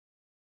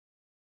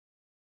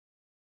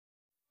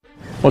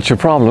What's your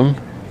problem?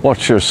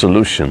 What's your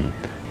solution?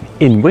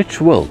 In which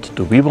world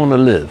do we want to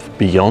live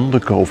beyond the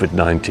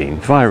COVID-19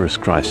 virus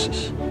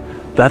crisis?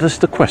 That is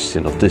the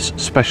question of this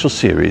special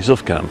series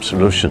of CAMP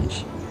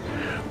Solutions.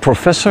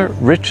 Professor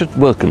Richard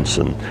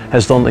Wilkinson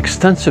has done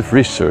extensive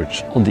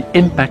research on the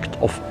impact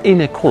of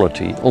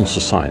inequality on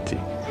society.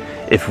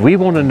 If we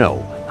want to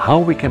know how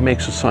we can make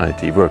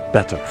society work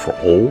better for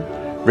all,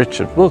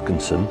 Richard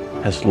Wilkinson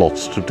has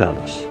lots to tell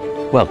us.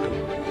 Welcome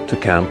to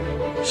CAMP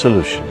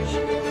Solutions.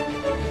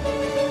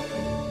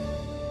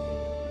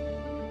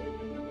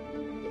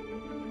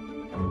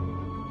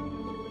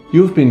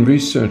 You've been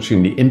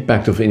researching the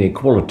impact of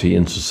inequality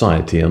in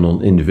society and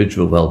on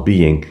individual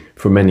well-being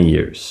for many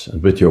years.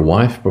 And with your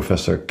wife,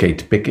 Professor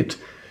Kate Pickett,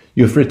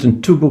 you've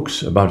written 2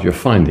 books about your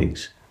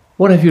findings.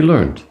 What have you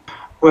learned?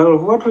 Well,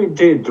 what we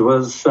did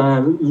was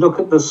look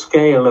at the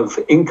scale of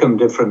income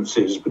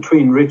differences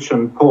between rich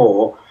and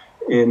poor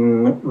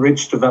in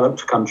rich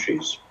developed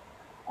countries.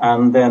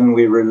 And then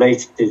we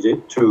related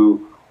it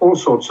to all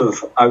sorts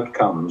of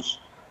outcomes,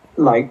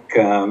 like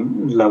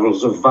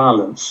levels of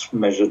violence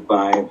measured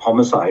by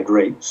homicide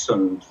rates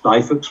and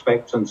life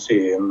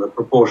expectancy and the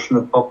proportion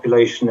of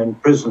population in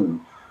prison,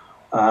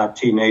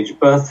 teenage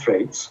birth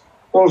rates,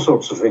 all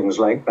sorts of things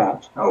like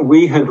that.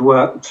 We had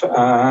worked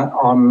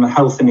on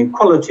health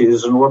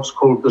inequalities and what's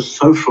called the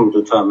social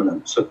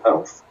determinants of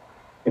health.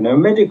 You know,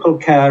 medical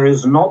care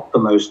is not the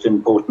most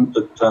important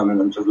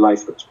determinant of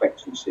life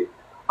expectancy.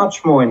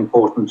 Much more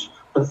important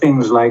are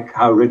things like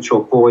how rich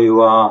or poor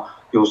you are,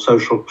 your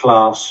social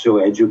class,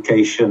 your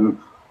education,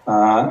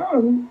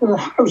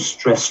 how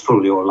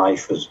stressful your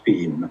life has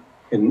been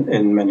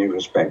in many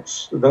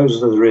respects.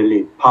 Those are the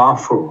really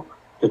powerful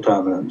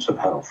determinants of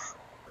health.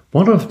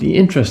 One of the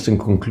interesting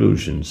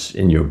conclusions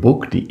in your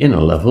book, The Inner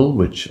Level,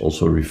 which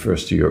also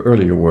refers to your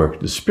earlier work,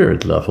 The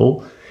Spirit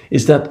Level,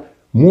 is that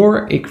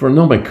more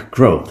economic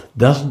growth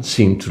doesn't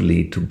seem to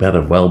lead to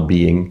better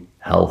well-being,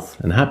 health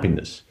and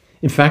happiness.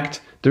 In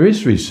fact, there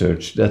is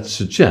research that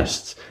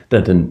suggests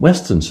that in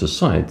Western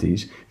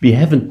societies we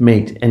haven't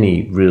made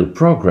any real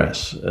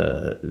progress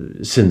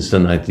since the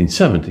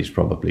 1970s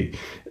probably.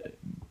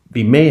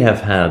 We may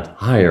have had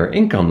higher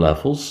income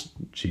levels,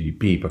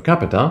 GDP per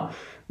capita,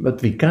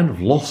 but we kind of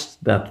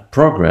lost that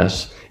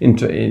progress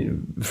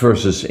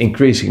versus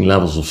increasing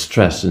levels of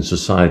stress in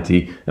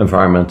society,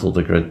 environmental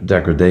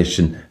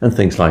degradation and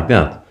things like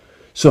that.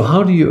 So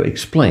how do you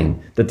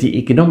explain that the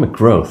economic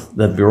growth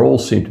that we all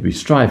seem to be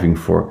striving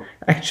for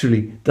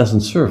actually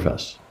doesn't serve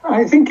us?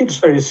 I think it's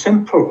very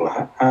simple.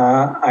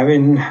 I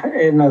mean,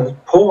 in a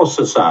poor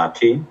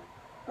society,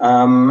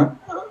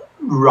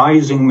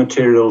 rising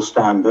material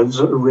standards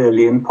are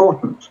really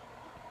important.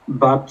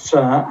 But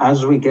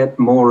as we get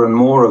more and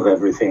more of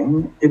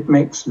everything, it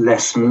makes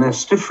less and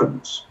less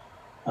difference.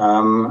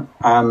 And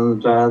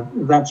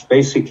that's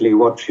basically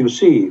what you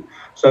see.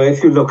 So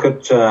if you look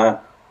at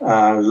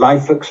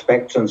life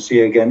expectancy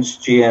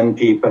against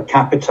GNP per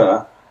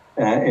capita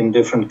in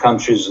different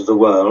countries of the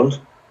world,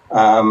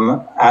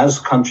 as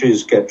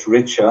countries get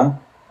richer,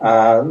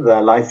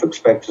 their life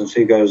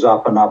expectancy goes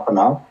up and up and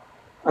up.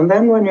 And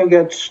then when you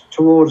get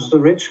towards the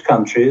rich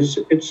countries,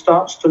 it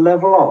starts to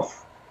level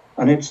off.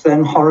 And it's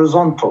then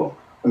horizontal.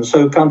 And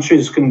so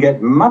countries can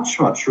get much,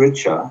 much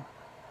richer,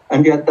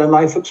 and yet their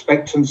life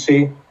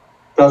expectancy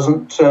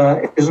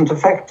isn't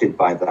affected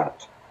by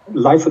that.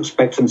 Life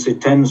expectancy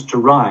tends to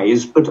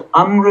rise, but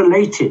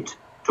unrelated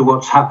to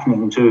what's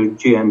happening to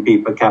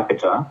GNP per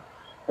capita.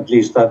 At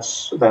least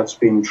that's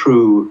been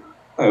true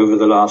over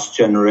the last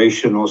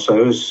generation or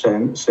so,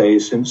 since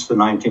the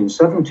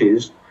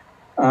 1970s.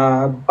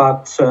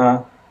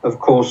 Of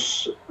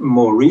course,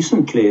 more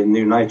recently in the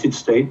United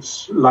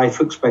States, life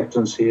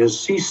expectancy has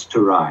ceased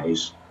to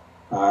rise.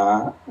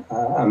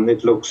 And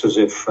it looks as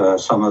if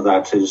some of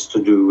that is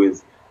to do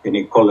with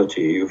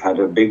inequality. You've had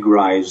a big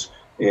rise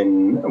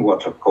in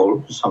what are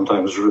called,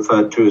 sometimes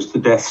referred to as the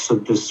deaths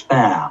of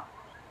despair.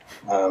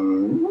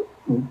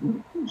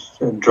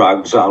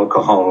 Drugs,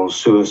 alcohol,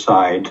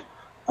 suicide,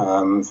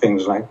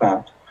 things like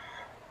that.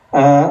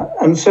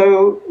 And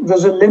so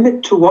there's a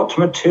limit to what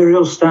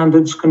material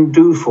standards can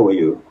do for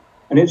you.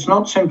 And it's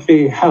not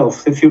simply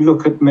health. If you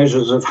look at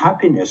measures of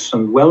happiness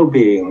and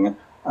well-being,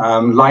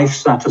 life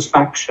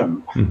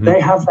satisfaction, they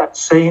have that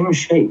same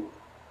shape.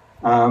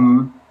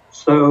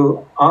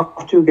 So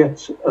after you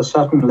get a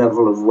certain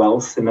level of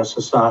wealth in a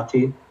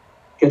society,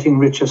 getting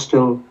richer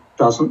still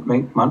doesn't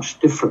make much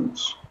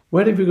difference.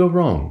 Where did we go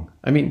wrong?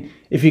 I mean,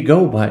 if you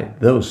go by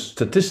those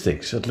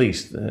statistics, at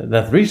least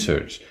that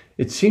research,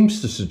 it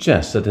seems to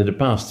suggest that in the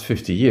past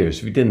 50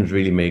 years we didn't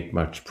really make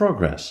much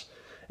progress.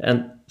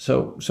 And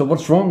so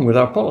what's wrong with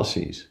our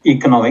policies?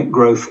 Economic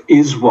growth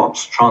is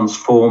what's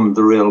transformed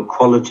the real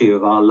quality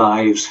of our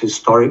lives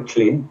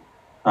historically,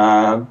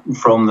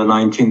 from the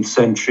 19th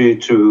century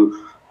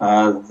to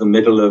the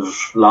middle of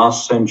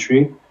last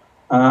century.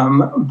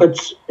 But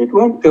it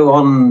won't go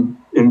on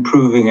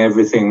improving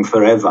everything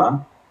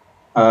forever.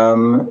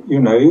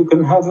 You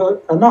can have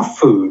enough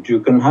food, you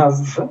can have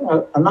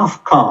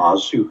enough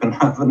cars, you can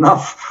have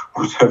enough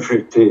whatever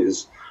it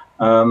is.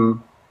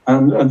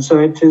 And so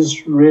it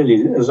is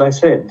really, as I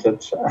said,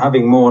 that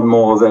having more and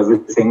more of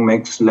everything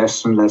makes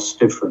less and less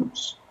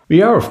difference.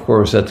 We are, of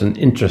course, at an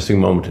interesting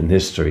moment in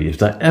history. If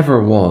there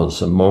ever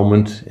was a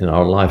moment in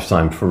our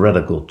lifetime for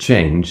radical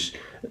change,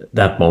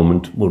 that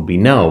moment would be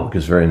now,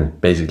 because we're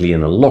basically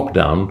in a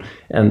lockdown,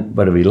 and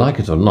whether we like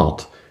it or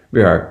not,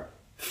 we are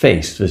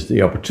faced with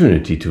the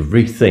opportunity to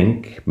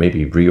rethink,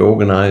 maybe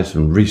reorganize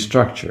and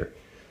restructure.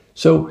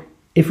 So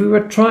if we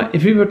were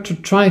to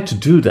try to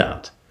do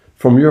that,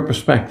 from your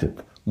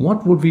perspective,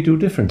 what would we do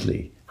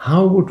differently?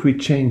 How would we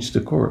change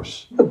the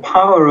course? The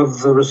power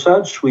of the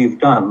research we've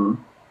done,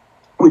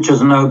 which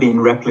has now been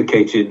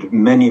replicated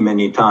many,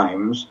 many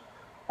times,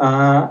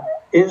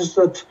 is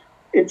that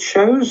it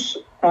shows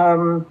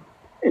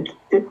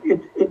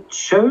it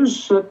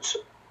shows that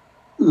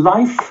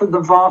life for the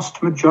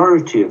vast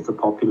majority of the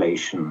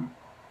population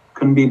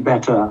can be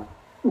better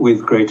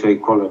with greater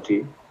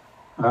equality.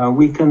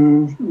 We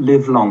can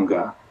live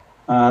longer,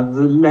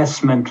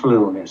 less mental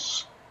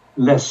illness,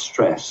 less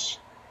stress,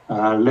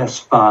 less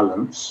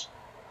violence,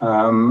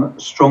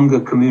 stronger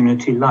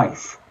community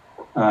life,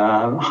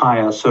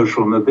 higher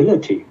social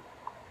mobility.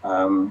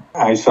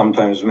 I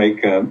sometimes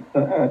make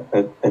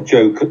a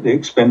joke at the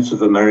expense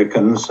of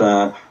Americans.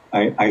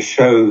 I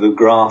show the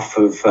graph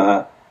of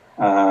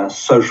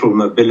social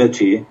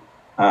mobility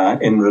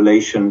in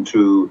relation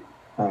to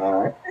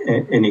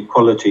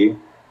inequality.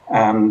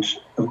 And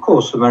of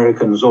course,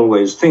 Americans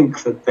always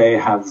think that they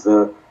have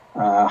the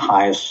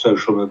highest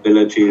social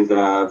mobility.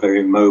 They're a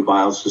very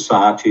mobile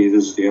society.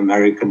 There's the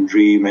American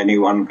dream.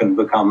 Anyone can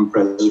become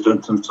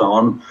president and so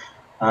on.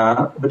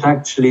 But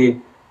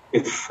actually,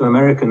 if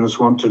Americans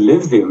want to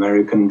live the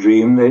American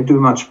dream, they do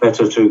much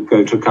better to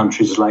go to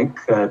countries like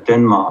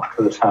Denmark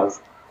that have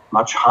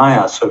much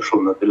higher social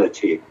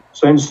mobility.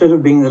 So instead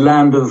of being the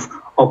land of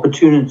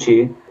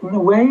opportunity, in a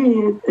way,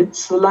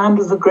 it's the land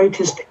of the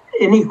greatest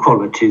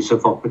inequalities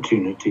of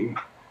opportunity.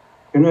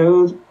 You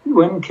know,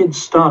 when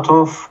kids start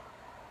off,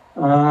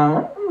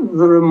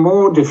 there are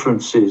more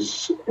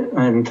differences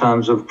in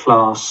terms of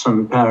class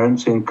and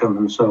parents' income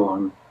and so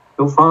on.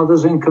 Your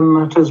father's income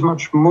matters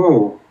much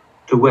more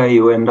to where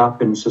you end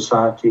up in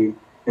society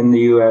in the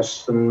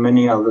US than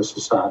many other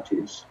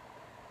societies.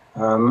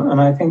 And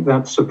I think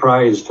that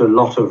surprised a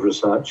lot of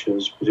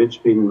researchers, but it's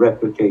been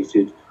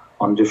replicated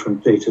on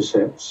different data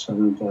sets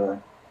and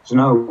is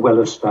now well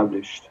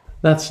established.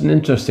 That's an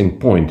interesting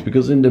point,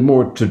 because in the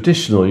more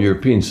traditional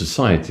European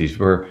societies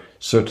where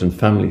certain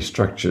family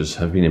structures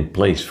have been in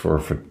place for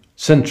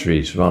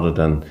centuries rather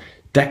than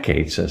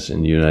decades, as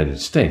in the United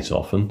States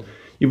often,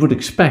 you would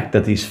expect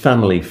that these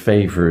family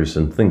favors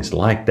and things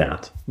like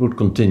that would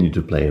continue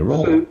to play a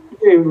role. So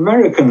the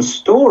American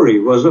story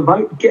was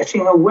about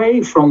getting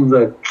away from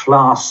the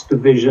class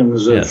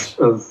divisions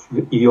of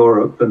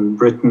Europe and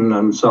Britain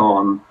and so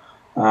on,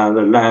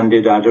 the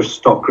landed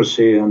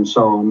aristocracy and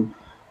so on.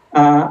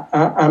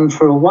 And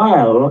for a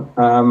while,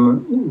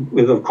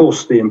 with, of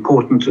course, the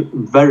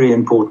very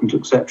important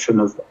exception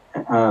of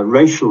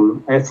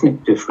racial,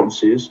 ethnic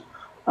differences,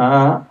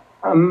 the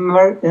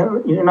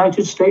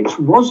United States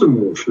was a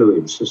more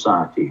fluid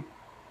society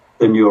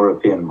than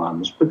European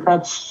ones, but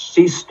that's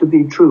ceased to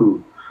be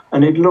true.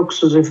 And it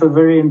looks as if a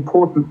very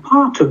important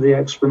part of the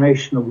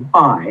explanation of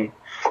why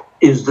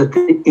is that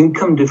the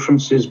income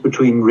differences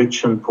between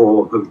rich and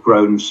poor have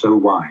grown so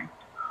wide.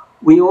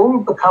 We all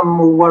become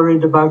more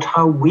worried about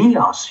how we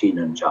are seen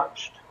and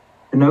judged.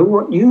 You know,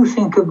 what you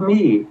think of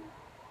me.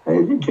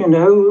 You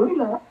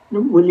know,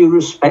 will you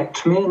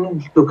respect me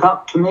and look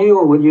up to me,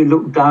 or will you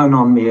look down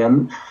on me?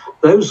 And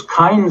those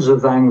kinds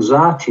of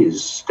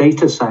anxieties,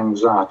 status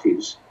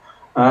anxieties,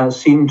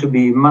 seem to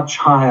be much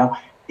higher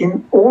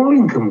in all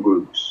income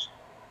groups,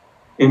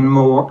 in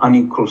more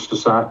unequal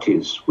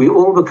societies. We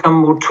all become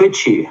more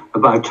twitchy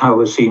about how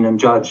we're seen and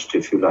judged,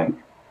 if you like.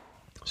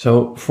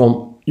 So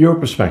from your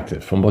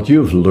perspective, from what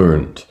you've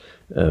learned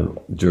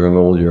during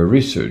all your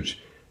research,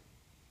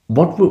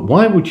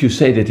 why would you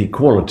say that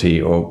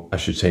equality, or I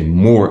should say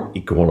more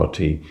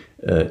equality,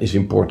 is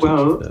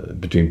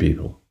important between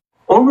people?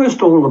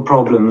 Almost all the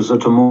problems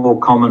that are more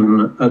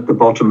common at the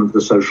bottom of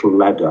the social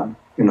ladder,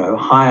 you know,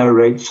 higher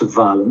rates of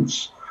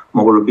violence,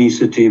 more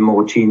obesity,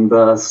 more teen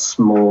births,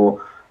 more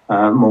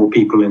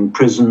people in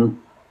prison,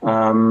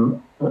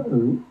 all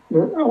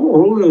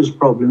those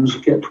problems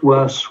get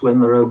worse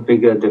when there are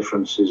bigger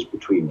differences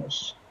between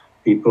us.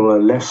 People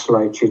are less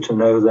likely to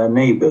know their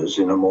neighbours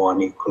in a more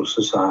unequal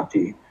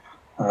society,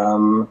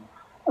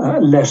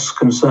 less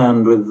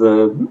concerned with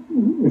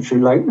if you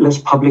like, less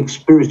public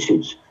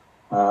spirited,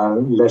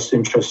 less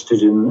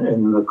interested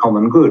in the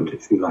common good,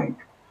 if you like.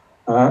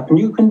 And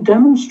you can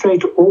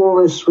demonstrate all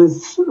this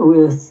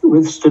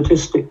with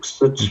statistics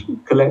that's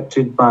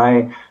collected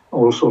by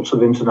all sorts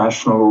of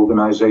international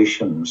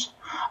organizations.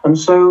 And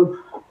so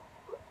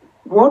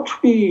what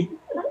we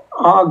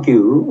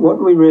argue, what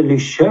we really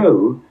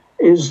show,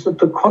 is that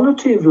the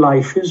quality of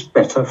life is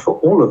better for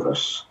all of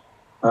us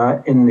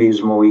in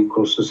these more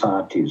equal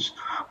societies.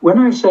 When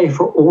I say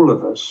for all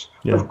of us,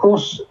 of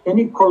course,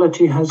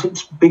 inequality has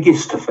its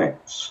biggest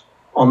effects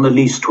on the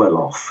least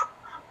well-off.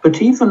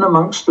 But even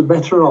amongst the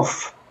better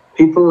off,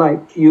 people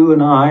like you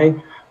and I,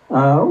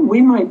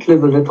 we might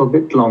live a little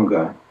bit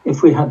longer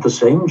if we had the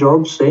same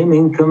job, same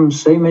income,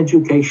 same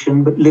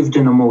education, but lived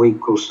in a more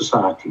equal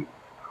society.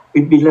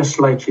 We'd be less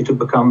likely to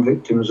become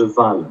victims of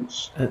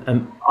violence.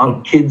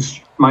 Our kids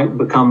might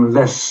become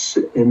less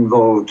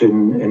involved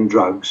in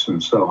drugs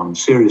and so on,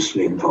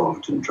 seriously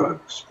involved in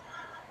drugs.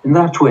 In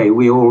that way,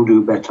 we all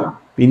do better.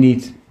 We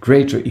need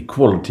greater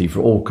equality for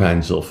all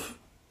kinds of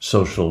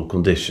social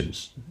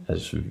conditions,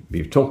 as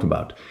we've talked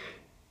about.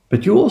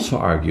 But you also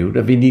argue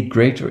that we need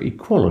greater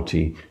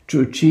equality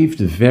to achieve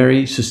the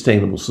very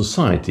sustainable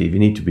society we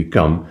need to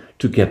become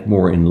to get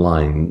more in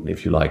line,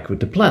 if you like, with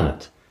the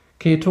planet.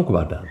 Can you talk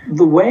about that?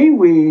 The way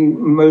we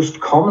most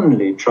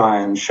commonly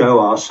try and show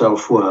our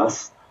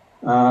self-worth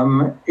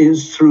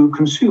is through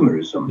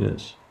consumerism.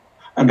 Yes.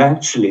 And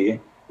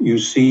actually, you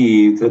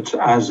see that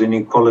as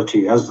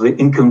inequality, as the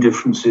income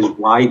differences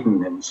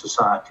widen in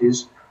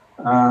societies,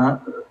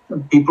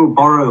 people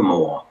borrow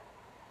more,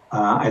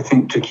 I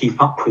think, to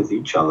keep up with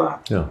each other.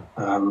 Yeah.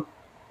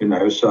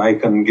 So I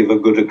can give a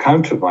good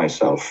account of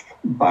myself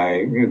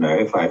by,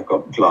 if I've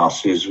got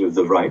glasses with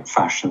the right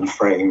fashion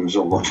frames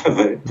or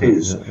whatever it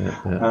is.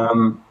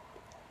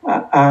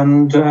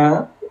 And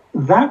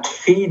that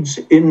feeds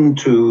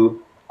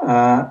into,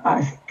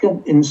 I think,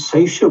 an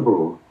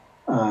insatiable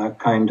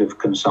kind of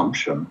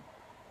consumption.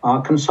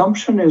 Our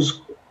consumption is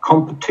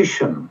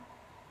competition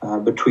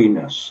between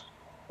us.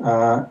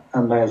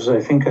 And as I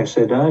think I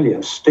said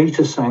earlier,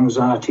 status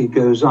anxiety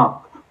goes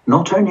up,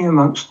 not only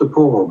amongst the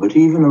poor, but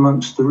even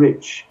amongst the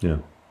rich,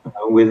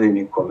 with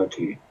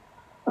inequality.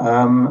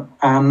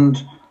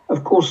 And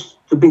of course,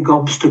 the big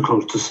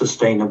obstacle to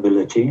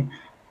sustainability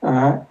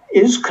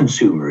is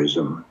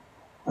consumerism.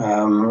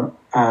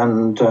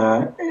 And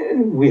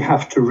we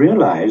have to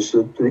realize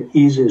that the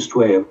easiest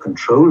way of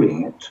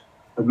controlling it,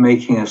 of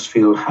making us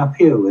feel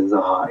happier with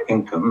our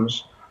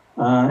incomes,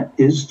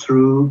 is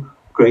through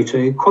greater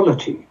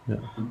equality. Yeah.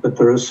 But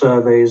there are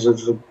surveys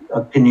of the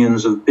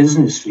opinions of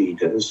business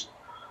leaders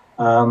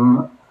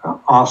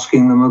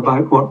asking them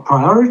about what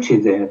priority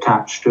they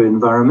attach to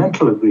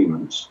environmental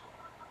agreements.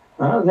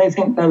 They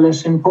think they're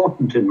less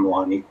important in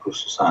more unequal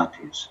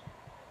societies.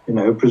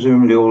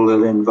 Presumably all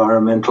the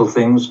environmental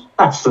things,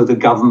 that's for the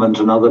government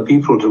and other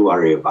people to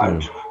worry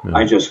about. Yeah.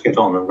 I just get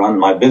on and run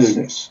my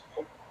business.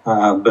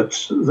 But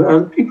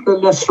people are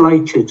less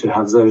likely to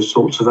have those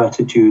sorts of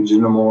attitudes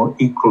in a more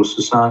equal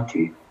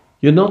society.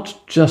 You're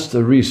not just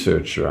a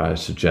researcher, I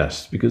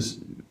suggest, because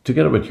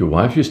together with your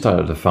wife, you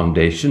started a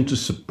foundation to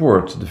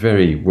support the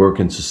very work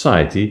in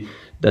society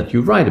that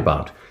you write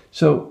about.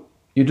 So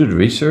you do the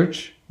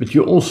research, but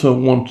you also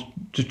want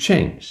to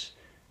change.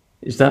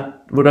 Would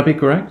that be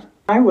correct?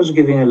 I was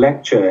giving a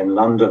lecture in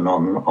London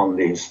on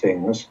these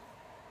things,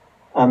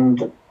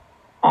 and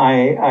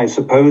I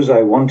suppose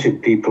I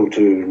wanted people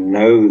to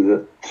know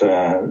that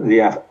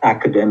the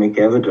academic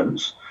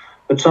evidence,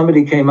 but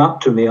somebody came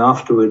up to me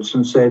afterwards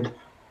and said,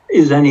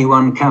 "Is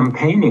anyone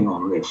campaigning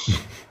on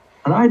this?"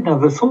 And I'd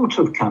never thought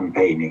of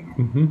campaigning.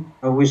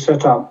 Mm-hmm. We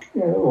set up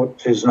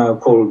what is now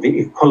called the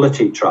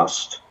Equality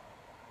Trust,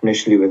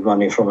 initially with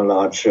money from a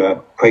large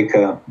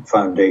Quaker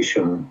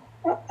foundation.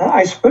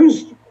 I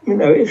suppose,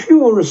 if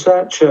you're a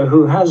researcher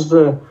who has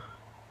the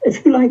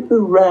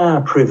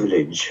rare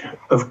privilege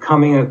of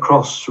coming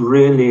across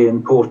really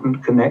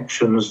important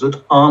connections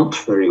that aren't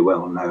very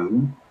well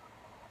known,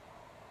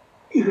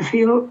 you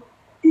feel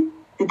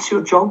it's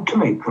your job to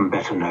make them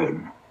better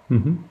known.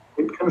 Mm-hmm.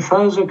 It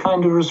confers a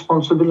kind of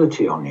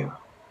responsibility on you.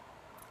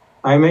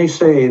 I may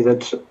say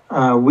that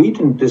we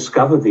didn't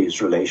discover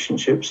these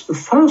relationships. The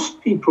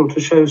first people to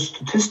show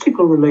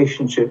statistical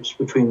relationships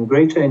between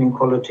greater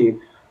inequality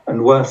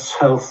and worse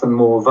health and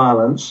more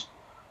violence,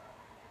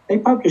 they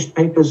published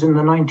papers in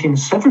the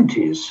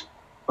 1970s.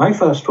 My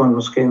first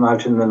ones came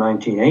out in the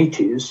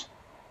 1980s.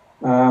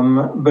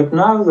 But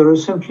now there are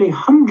simply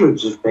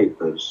hundreds of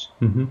papers.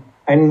 Mm-hmm.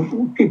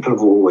 And people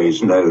have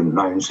always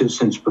known,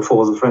 since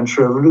before the French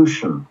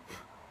Revolution,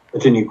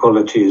 that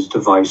inequality is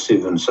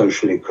divisive and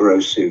socially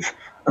corrosive.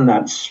 And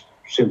that's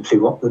simply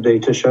what the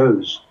data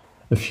shows.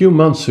 A few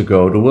months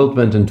ago, the world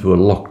went into a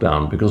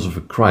lockdown because of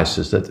a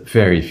crisis that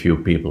very few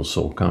people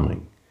saw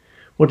coming.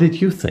 What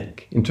did you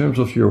think in terms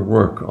of your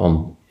work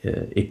on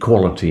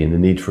equality and the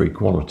need for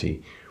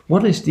equality?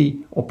 What is the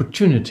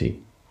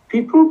opportunity?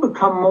 People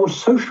become more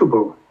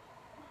sociable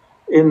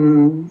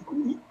in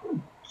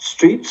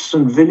streets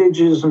and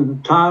villages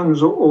and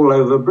towns all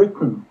over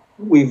Britain.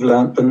 We've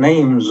learnt the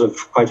names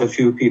of quite a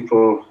few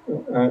people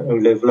who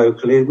live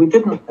locally we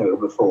didn't know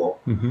before.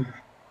 Mm-hmm.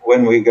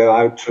 When we go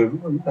out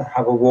to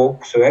have a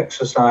walk to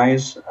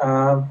exercise,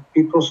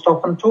 people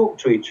stop and talk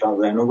to each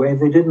other in a way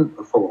they didn't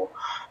before.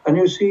 And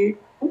you see,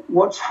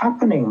 what's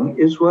happening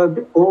is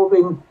we're all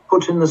being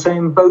put in the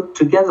same boat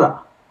together,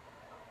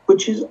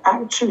 which is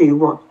actually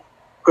what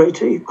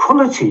greater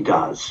equality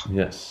does.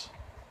 Yes.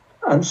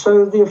 And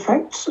so the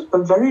effects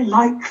are very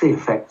like the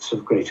effects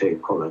of greater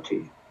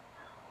equality.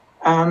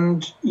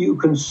 And you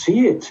can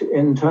see it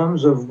in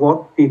terms of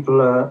what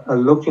people are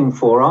looking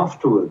for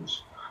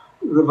afterwards.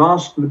 the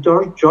vast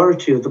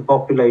majority of the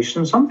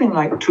population, something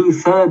like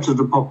 2/3 of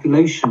the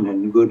population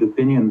in good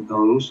opinion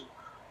polls,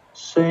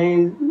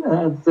 say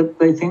that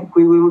they think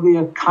we will be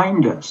a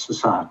kinder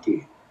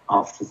society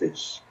after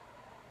this.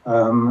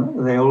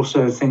 They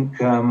also think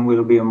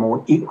we'll be a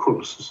more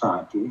equal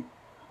society.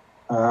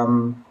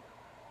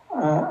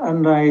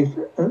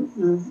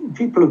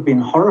 People have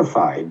been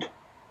horrified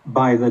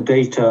by the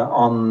data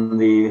on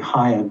the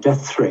higher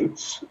death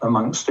rates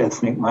amongst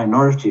ethnic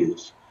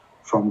minorities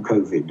from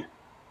COVID.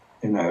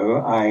 You know,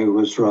 I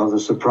was rather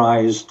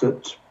surprised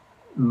that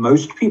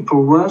most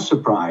people were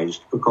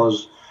surprised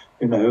because,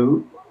 you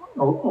know,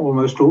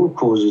 almost all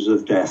causes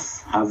of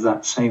death have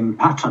that same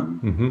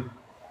pattern,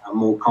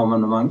 more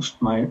common amongst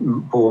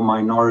poor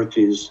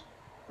minorities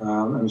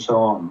and so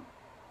on.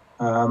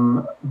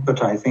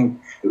 But I think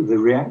the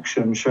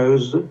reaction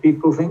shows that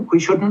people think we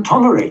shouldn't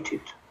tolerate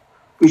it.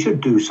 We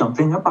should do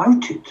something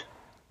about it.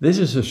 This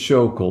is a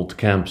show called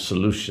Camp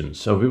Solutions,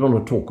 so we want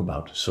to talk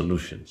about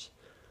solutions.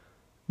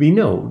 We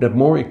know that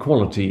more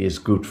equality is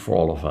good for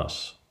all of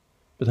us.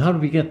 But how do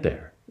we get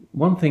there?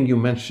 One thing you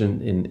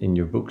mentioned in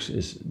your books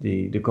is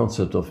the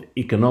concept of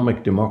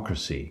economic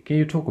democracy. Can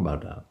you talk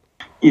about that?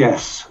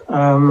 Yes.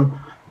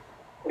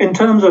 In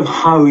terms of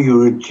how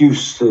you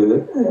reduce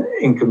the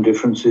income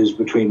differences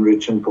between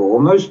rich and poor,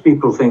 most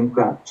people think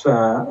that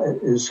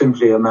is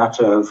simply a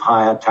matter of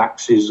higher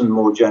taxes and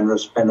more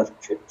generous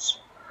benefits.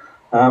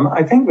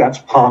 I think that's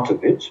part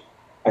of it.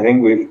 I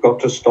think we've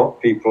got to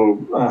stop people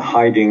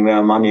hiding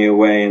their money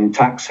away in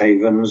tax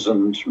havens,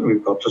 and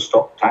we've got to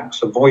stop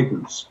tax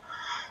avoidance.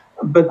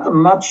 But a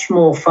much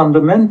more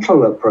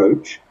fundamental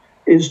approach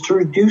is to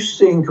reduce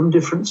the income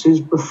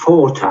differences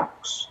before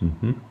tax.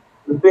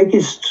 The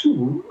biggest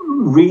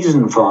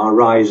reason for our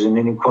rise in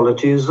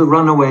inequality is the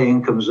runaway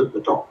incomes at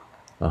the top.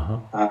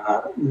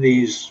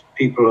 These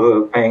people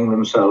who are paying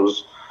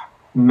themselves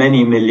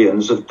many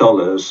millions of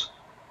dollars,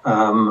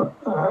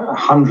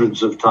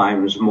 hundreds of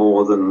times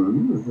more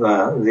than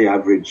the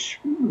average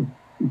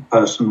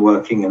person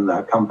working in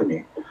their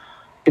company.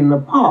 In the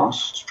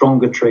past,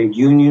 stronger trade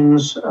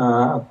unions,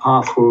 a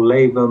powerful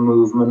labour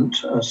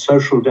movement,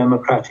 social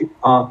democratic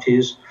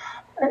parties,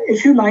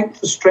 if you like,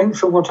 the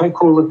strength of what I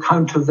call the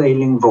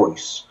countervailing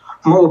voice.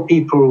 More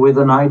people with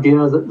an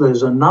idea that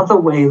there's another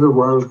way the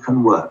world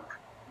can work.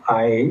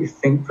 I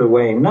think the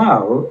way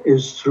now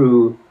is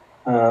through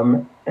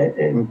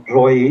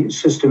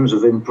systems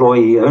of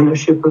employee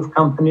ownership of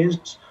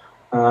companies,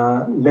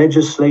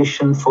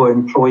 legislation for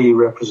employee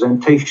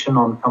representation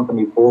on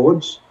company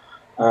boards.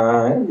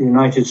 The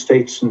United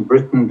States and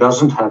Britain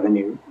doesn't have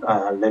any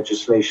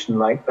legislation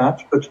like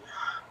that, but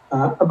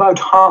about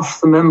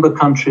half the member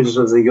countries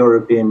of the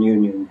European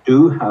Union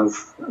do have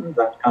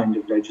that kind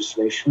of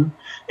legislation.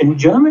 In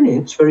Germany,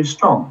 it's very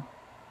strong.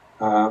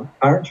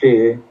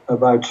 Apparently,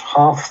 about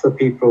half the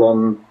people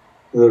on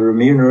the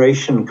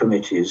remuneration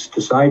committees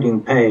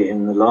deciding pay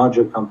in the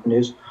larger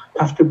companies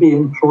have to be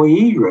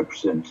employee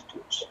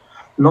representatives,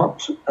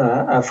 not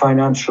a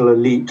financial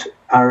elite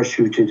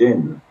parachuted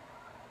in.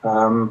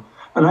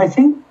 And I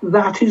think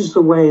that is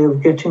the way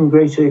of getting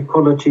greater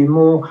equality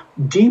more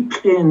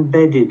deeply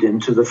embedded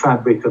into the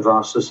fabric of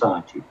our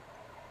society.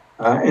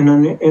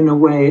 In a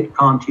way it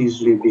can't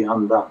easily be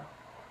undone.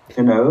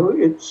 You know,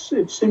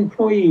 it's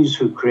employees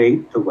who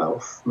create the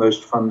wealth,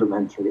 most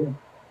fundamentally,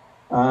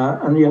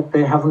 and yet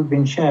they haven't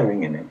been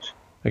sharing in it.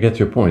 I get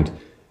your point.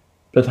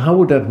 But how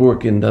would that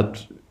work in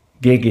that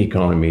gig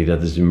economy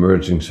that is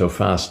emerging so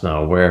fast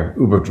now, where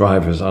Uber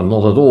drivers are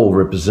not at all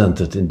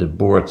represented in the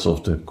boards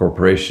of the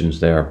corporations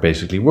they are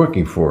basically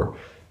working for?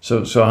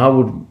 So how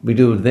would we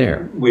do it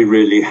there? We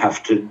really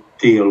have to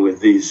deal with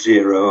these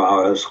 0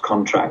 hours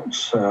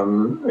contracts.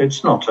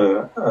 It's not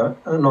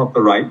not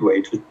the right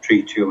way to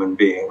treat human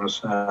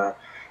beings.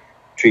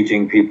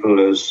 Treating people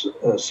as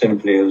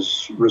simply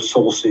as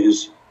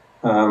resources.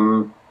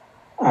 I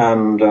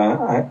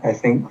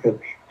think that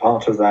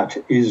part of that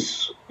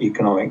is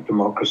economic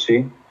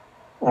democracy.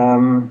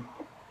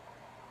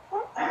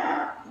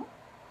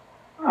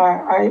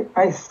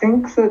 I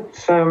think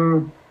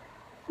that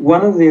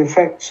one of the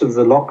effects of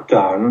the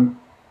lockdown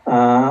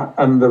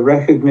and the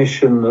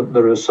recognition that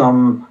there are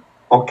some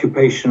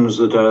occupations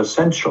that are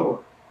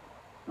essential,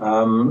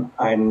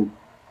 and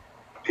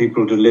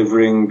people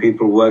delivering,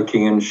 people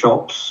working in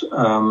shops,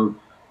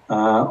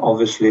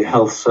 obviously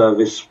health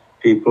service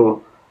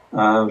people,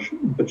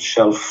 but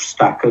shelf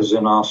stackers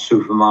in our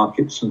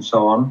supermarkets and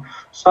so on,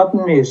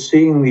 suddenly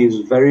seeing these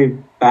very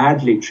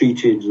badly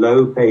treated,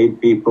 low-paid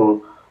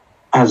people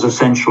as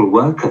essential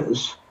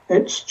workers,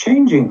 it's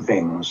changing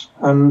things.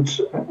 And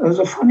there's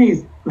a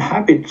funny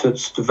habit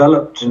that's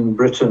developed in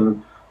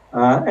Britain.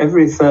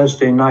 Every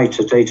Thursday night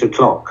at 8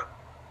 o'clock,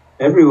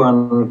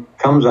 everyone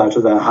comes out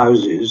of their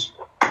houses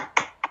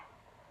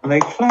and they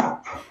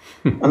clap.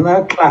 And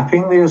they're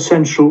clapping the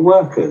essential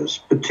workers,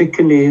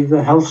 particularly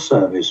the health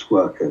service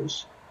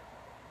workers.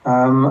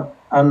 The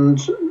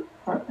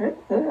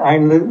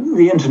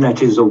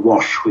internet is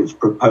awash with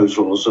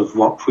proposals of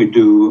what we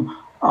do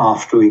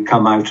after we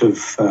come out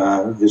of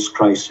this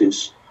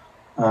crisis.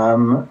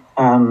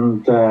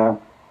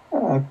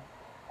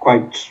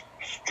 quite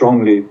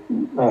strongly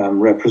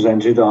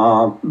represented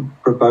our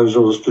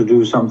proposals to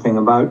do something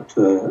about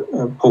the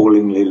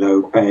appallingly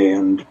low pay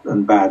and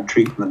bad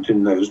treatment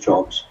in those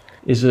jobs.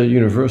 Is a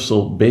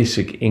universal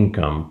basic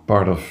income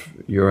part of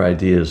your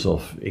ideas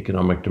of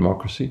economic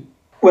democracy?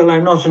 Well,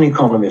 I'm not an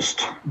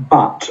economist,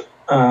 but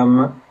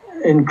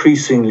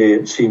increasingly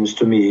it seems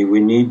to me we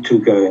need to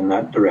go in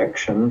that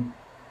direction,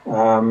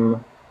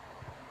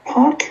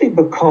 partly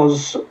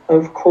because,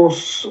 of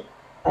course,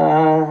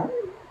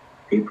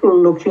 people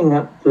looking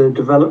at the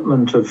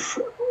development of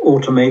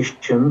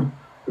automation,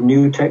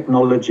 new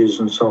technologies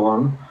and so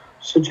on,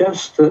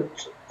 suggest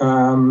that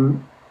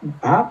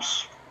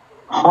perhaps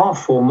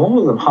half or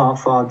more than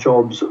half our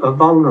jobs are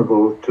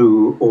vulnerable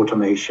to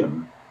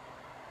automation.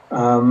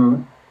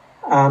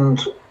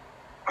 And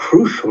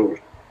crucial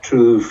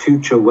to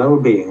future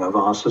well-being of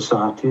our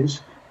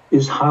societies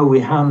is how we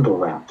handle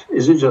that.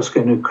 Is it just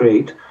going to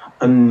create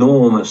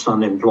enormous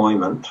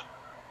unemployment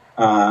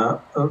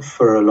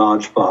for a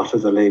large part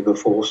of the labour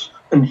force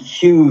and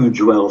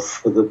huge wealth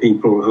for the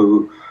people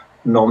who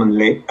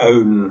nominally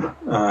own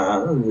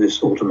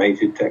this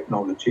automated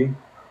technology?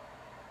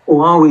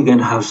 Or are we going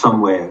to have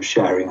some way of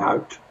sharing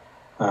out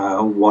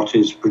what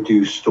is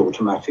produced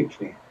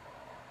automatically?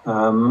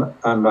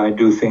 And I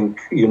do think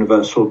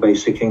universal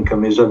basic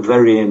income is a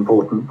very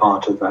important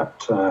part of that,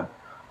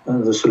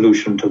 the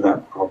solution to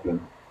that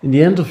problem. In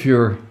the end of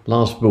your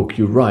last book,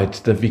 you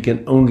write that we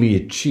can only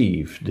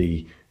achieve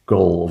the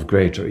goal of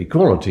greater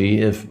equality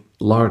if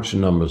large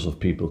numbers of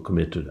people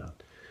commit to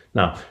that.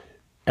 Now,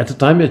 at the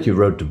time that you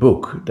wrote the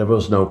book, there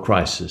was no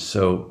crisis,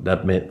 so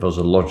that was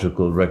a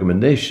logical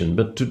recommendation.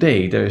 But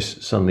today, there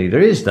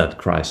is that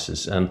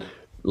crisis, and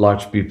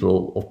large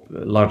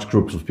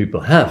groups of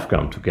people have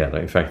come together.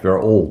 In fact, we're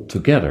all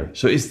together.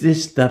 So is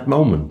this that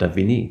moment that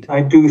we need?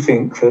 I do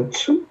think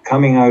that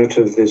coming out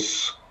of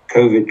this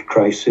COVID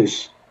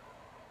crisis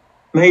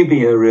may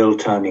be a real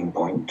turning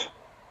point.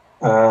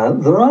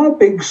 There are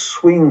big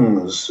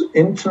swings,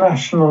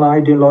 international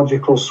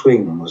ideological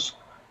swings.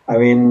 I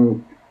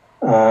mean,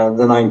 the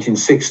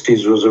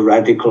 1960s was a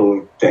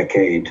radical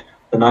decade.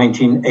 The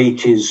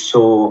 1980s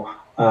saw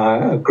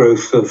a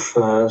growth of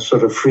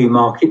sort of free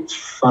market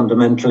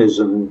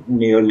fundamentalism,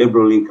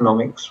 neoliberal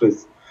economics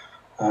with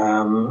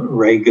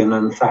Reagan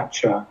and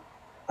Thatcher.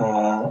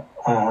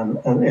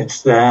 And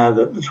it's there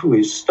that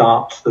we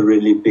start the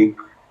really big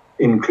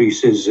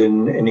increases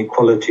in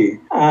inequality.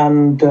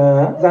 And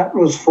that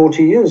was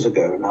 40 years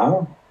ago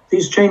now.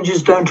 These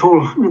changes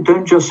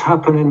don't just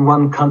happen in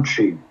one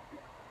country.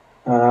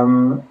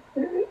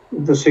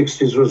 The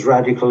 60s was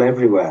radical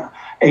everywhere.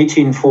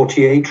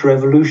 1848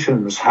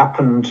 revolutions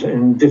happened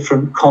in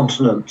different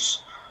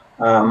continents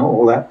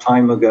all that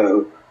time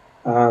ago.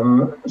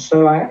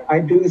 So I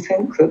do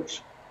think that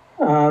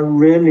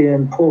really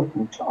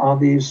important are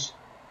these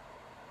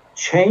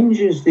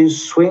changes,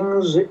 these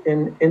swings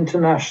in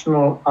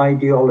international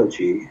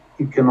ideology,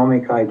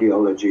 economic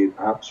ideology,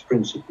 perhaps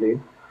principally.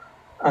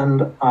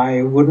 And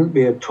I wouldn't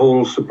be at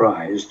all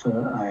surprised,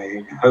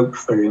 I hope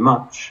very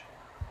much,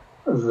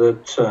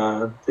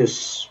 that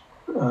this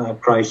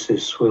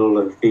crisis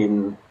will have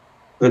been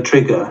the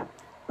trigger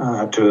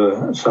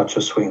to such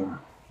a swing.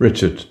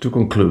 Richard, to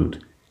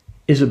conclude,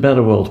 is a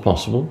better world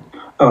possible?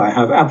 Oh, I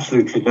have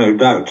absolutely no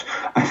doubt.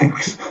 I think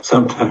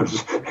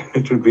sometimes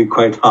it would be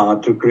quite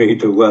hard to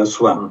create a worse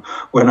one.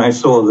 When I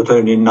saw that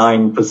only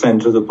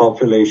 9% of the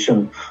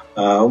population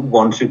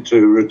wanted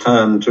to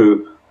return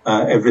to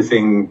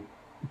everything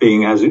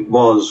being as it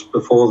was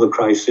before the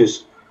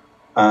crisis,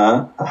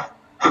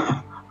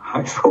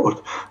 I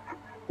thought,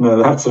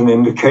 no, that's an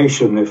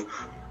indication. If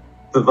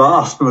the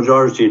vast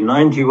majority,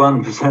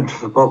 91%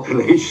 of the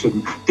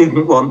population,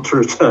 didn't want to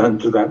return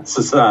to that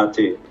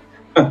society,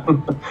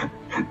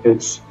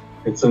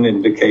 it's an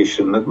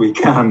indication that we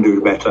can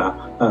do better,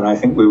 and I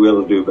think we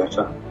will do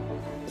better.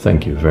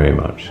 Thank you very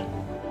much.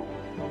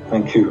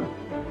 Thank you.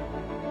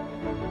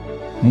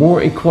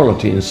 More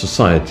equality in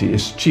society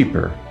is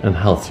cheaper and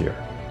healthier.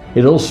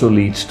 It also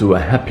leads to a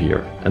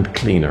happier and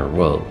cleaner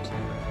world.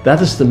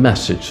 That is the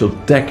message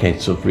of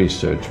decades of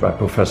research by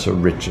Professor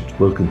Richard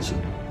Wilkinson.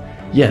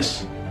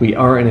 Yes, we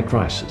are in a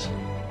crisis,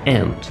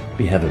 and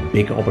we have a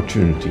big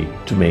opportunity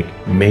to make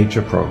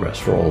major progress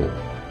for all.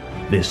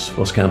 This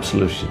was Camp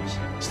Solutions.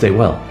 Stay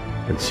well,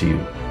 and see you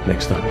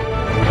next time.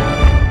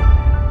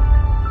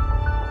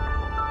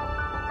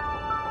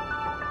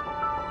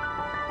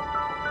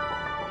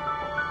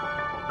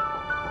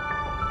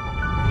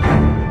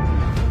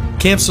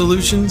 Camp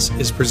Solutions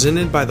is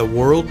presented by the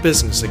World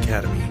Business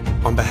Academy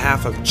on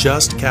behalf of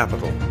Just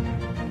Capital.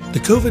 The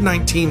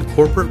COVID-19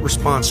 Corporate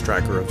Response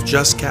Tracker of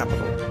Just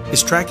Capital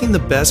is tracking the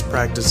best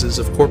practices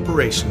of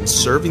corporations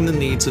serving the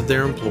needs of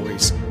their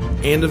employees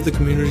and of the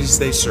communities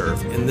they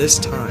serve in this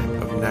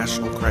time of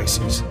national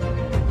crises.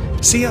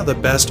 See how the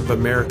best of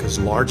America's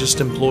largest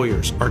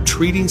employers are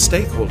treating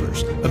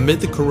stakeholders amid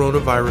the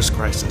coronavirus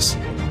crisis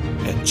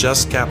at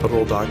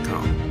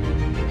justcapital.com.